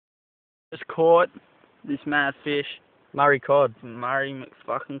Just caught this mad fish. Murray cod. Murray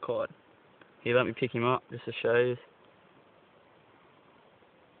McFucking cod. Here, let me pick him up just to show you.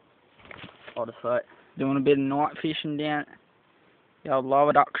 I'll just say, doing a bit of night fishing down the old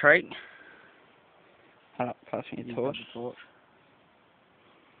Lower Duck Creek. Hold up, pass me a torch.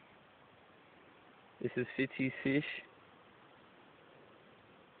 This is Fitzy's fish.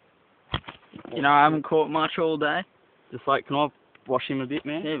 You know, I haven't caught much all day. Just like, can I wash him a bit,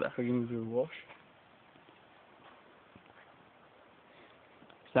 man? Yeah, but I'll give him a bit of a wash.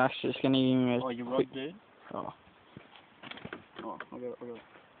 Zach's just going to give him a your quick... rod, dude? Oh. I got it.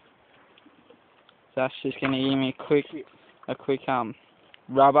 Zach's just going to give me a quick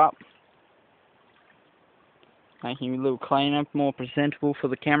rub up. Making him a little cleaner, more presentable for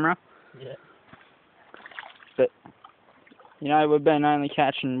the camera. Yeah. But, you know, we've been only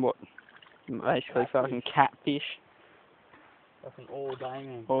catching, what, basically fucking catfish. Fucking all day,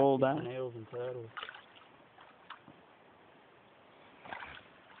 man. All day. And eels and turtles.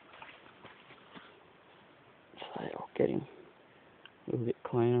 So I'll get him a little bit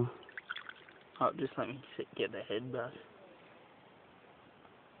cleaner. Oh, just let me get the head back.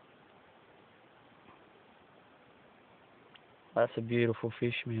 That's a beautiful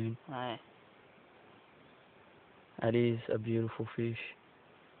fish, man. Hey. That is a beautiful fish.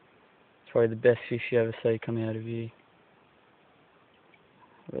 It's probably the best fish you ever see come out of here.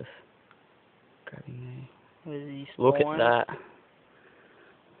 Let's grab him there. Where's he Look at spawning? that.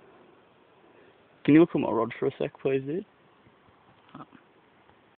 Can you look at my rod for a sec, please, dude?